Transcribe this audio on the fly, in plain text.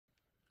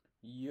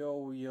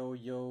Yo, yo,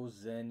 yo,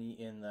 Zenny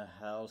in the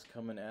house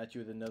coming at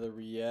you with another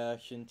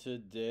reaction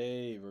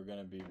today. We're going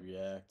to be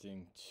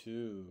reacting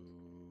to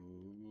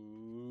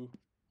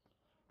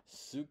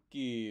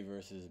Tsukki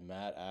versus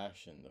Mad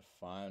Action, the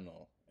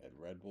final at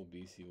Red Bull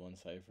BC1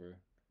 Cypher,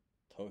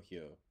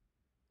 Tokyo.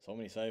 So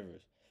many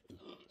ciphers.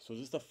 So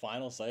is this the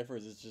final cipher or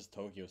is this just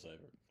Tokyo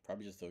Cypher?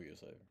 Probably just Tokyo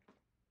Cypher.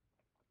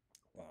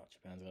 Wow,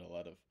 Japan's got a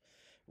lot of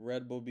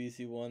Red Bull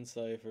BC1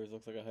 ciphers.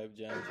 Looks like a hype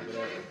jam. Check it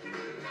out.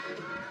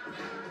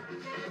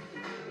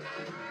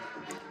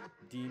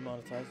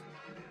 Demonetized.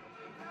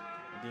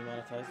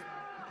 Demonetized.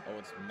 Oh,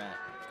 it's Matt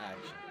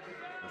Action.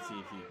 Let's see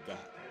if he got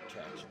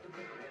traction.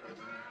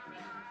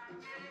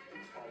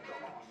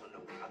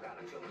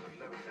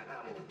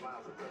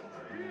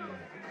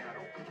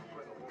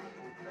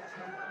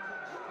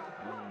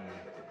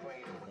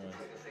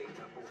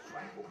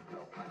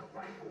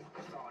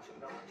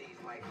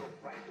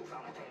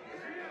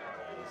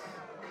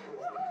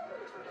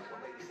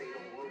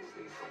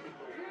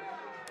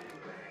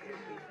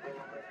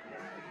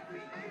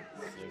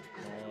 Six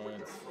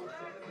points.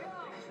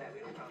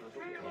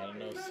 I don't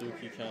know,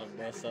 Tsukki kind of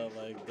busts out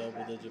like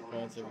double-digit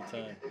points every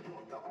time.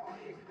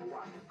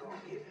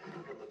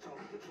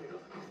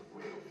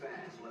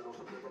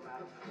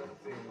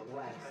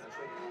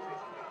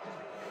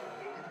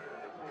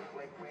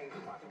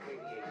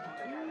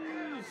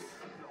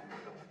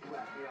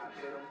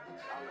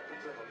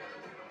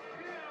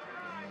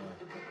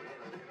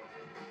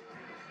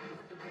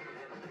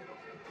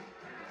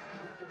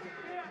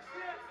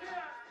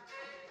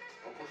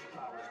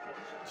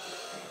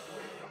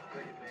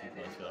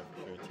 For sure.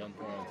 10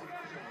 points.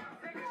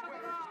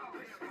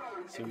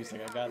 Tsukki's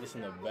like, I got this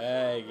in the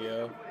bag,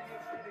 yo.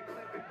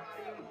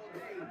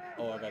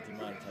 Oh, I got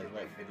demonetized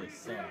right for this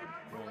song.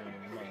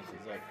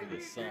 Demonetized right for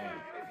this song.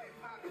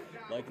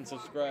 Like and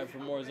subscribe for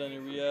more Zenny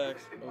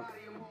reacts. Oh.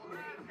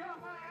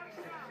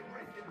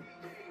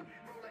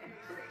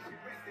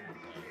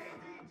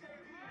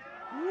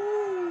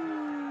 Woo!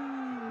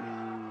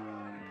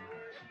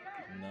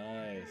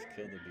 Nice.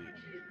 Kill the beat.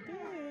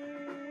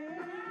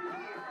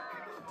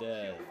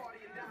 Dead.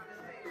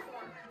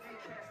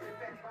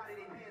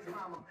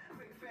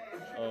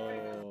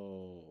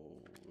 Oh,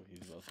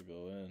 he's about to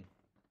go in.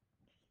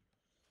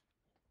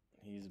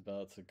 He's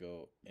about to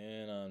go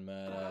in on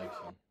Mad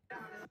Action.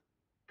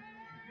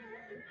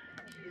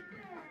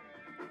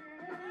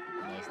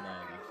 Nice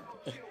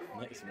 90.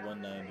 Nice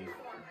 190.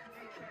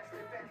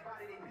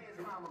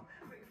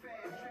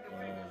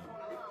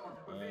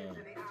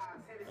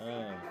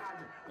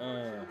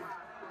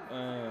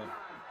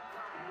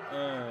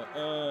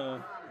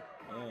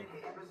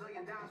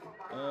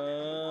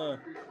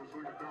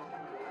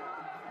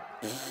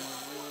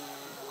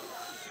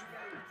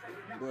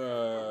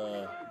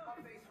 Bruh.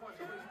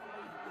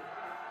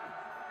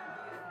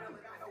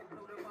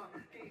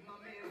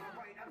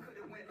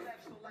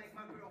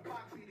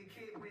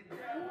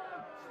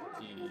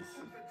 Jeez.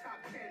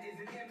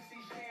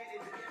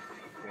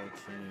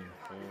 14.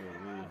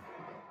 Holy.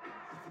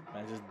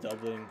 Man, just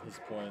doubling his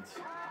points.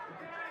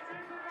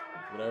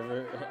 Whatever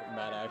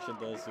Mad Action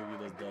does, Tsukki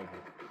does double.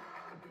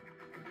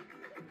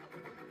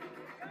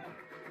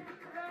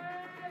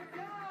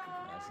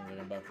 That seems like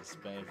I'm about to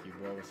spank you,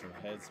 bro, with some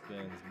head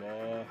spins,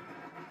 boy.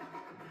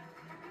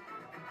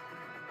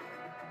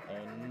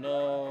 Oh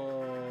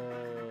no.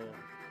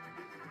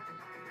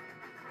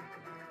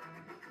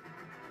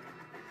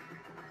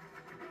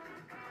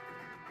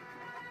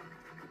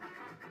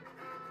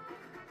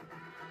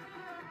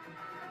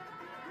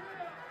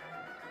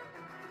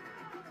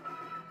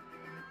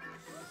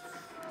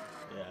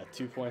 Yeah,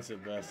 2 points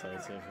at best, I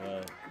would say, for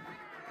that.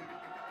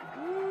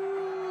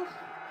 Woo!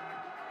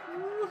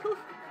 Woo!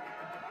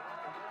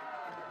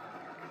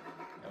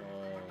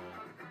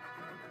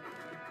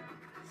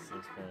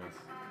 6 points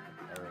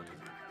already.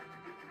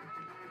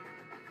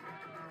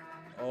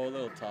 Oh, a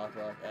little top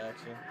rock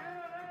action.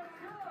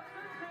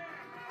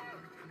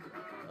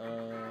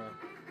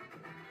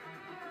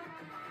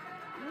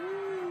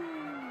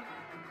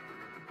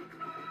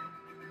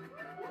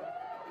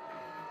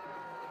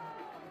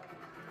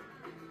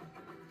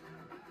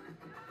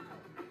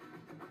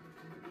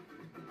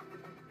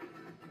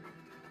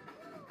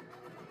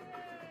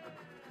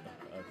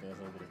 Okay, that's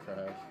a little bit of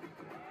crash.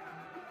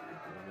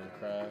 A little bit of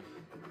crash.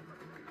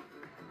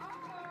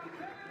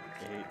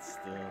 8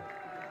 still.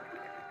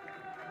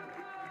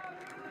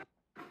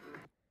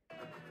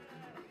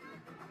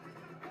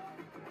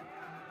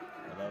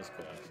 Oh, that was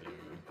cool actually.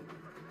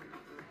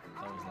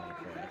 That was not a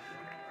crash.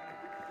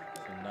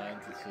 So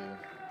 9-2.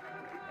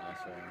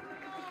 Last round.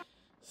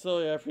 So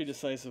yeah, pretty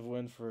decisive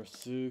win for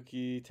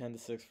Tsukki.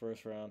 10-6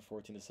 first round,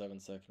 14-7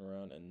 second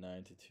round, and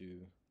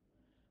 9-2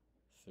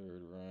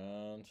 third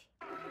round.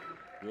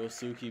 Will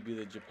Tsukki be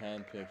the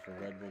Japan pick for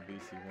Red Bull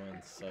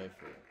BC1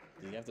 Cypher?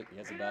 Does he have to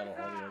battle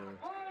all the other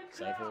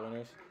Cypher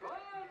winners?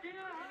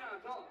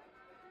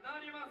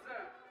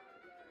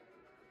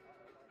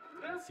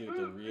 Let's see what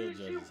the real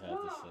judges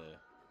have to say.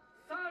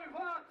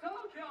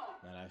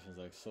 Mad Action's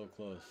like so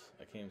close.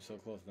 I came so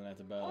close, then I had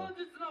to battle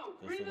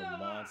this little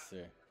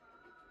monster.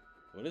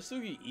 What does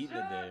Tsukki eat in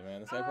a day,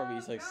 man? This guy probably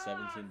eats like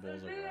 17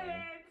 bowls of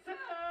ramen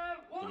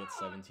to get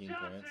 17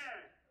 points.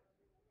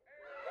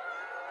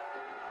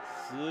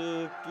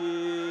 Tsukki,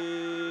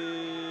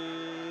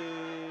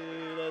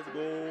 let's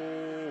go.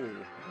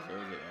 So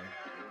is it, man?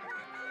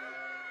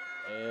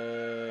 Hey,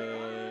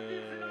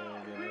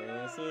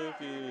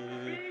 Tsukki.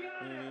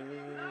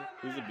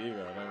 Who's the B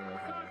girl? I don't even know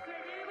her name.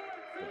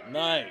 But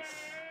nice.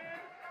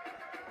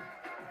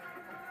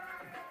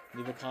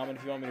 Leave a comment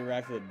if you want me to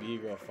react to the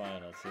B-girl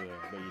final too,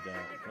 but you don't.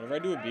 Whenever I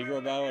do a B-girl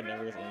battle, it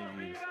never gets any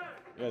views.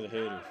 You guys are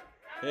haters.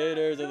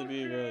 Haters of the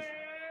B-girls.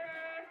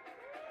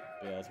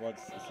 Yeah, let's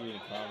see in the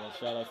comments.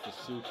 Shout out to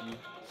Tsukki.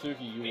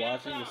 Tsukki, you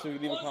watching? Yeah, Tsukki,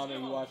 leave a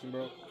comment. You watching,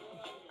 bro?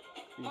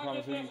 Leave a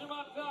comment, Tsukki.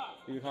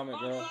 Leave a comment,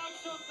 girl.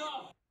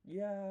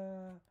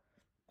 Yeah.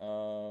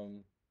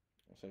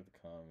 Let's check the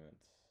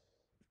comments.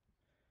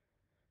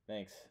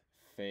 Thanks,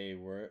 Faye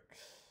Works.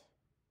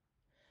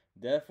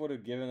 Def would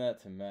have given that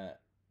to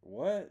Matt.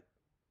 What?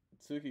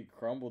 Tsukki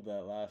crumbled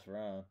that last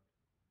round.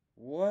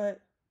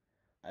 What?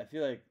 I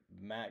feel like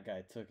Matt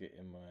guy took it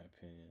in my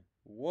opinion.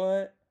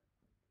 What?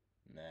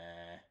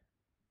 Nah.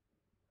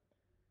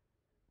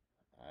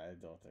 I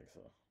don't think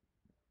so.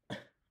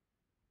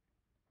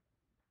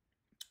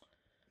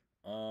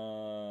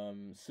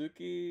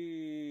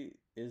 Tsukki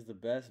is the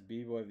best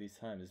b-boy of these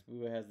times. This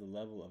b-boy has the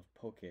level of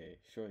Poke,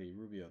 Shorty,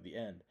 Rubio, The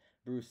End,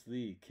 Bruce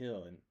Lee,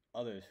 Kill, and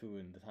others who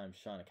in the time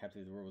shone and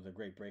captivated the world with a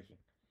great breaking.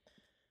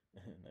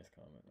 Nice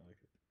comment. I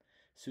like it.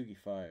 Tsukki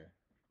fire.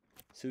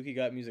 Tsukki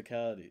got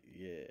musicality.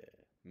 Yeah.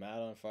 Matt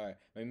on fire.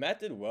 I mean, Matt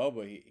did well,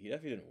 but he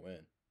definitely didn't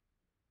win.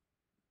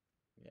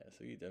 Yeah,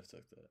 Tsukki def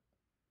took that.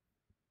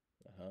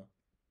 Uh-huh.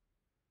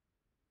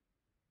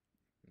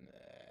 Nah.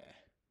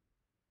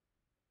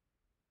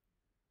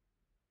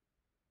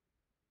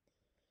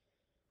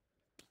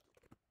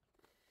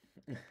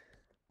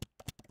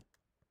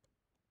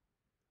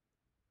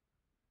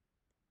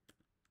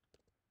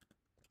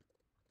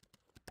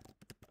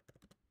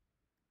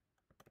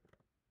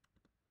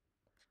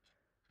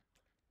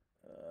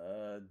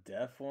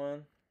 Def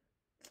one.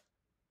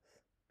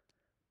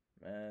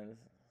 Man,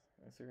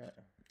 Instagram.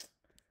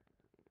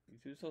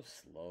 YouTube's so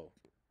slow.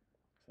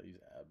 So I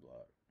use ad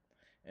block.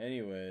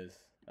 Anyways,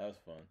 that was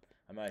fun.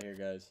 I'm out here,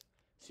 guys.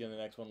 See you on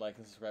the next one. Like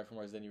and subscribe for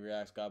more Zenny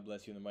Reacts. God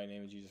bless you in the mighty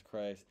name of Jesus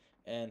Christ.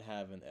 And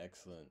have an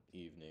excellent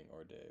evening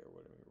or day or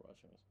whatever you're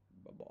watching.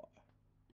 Bye-bye.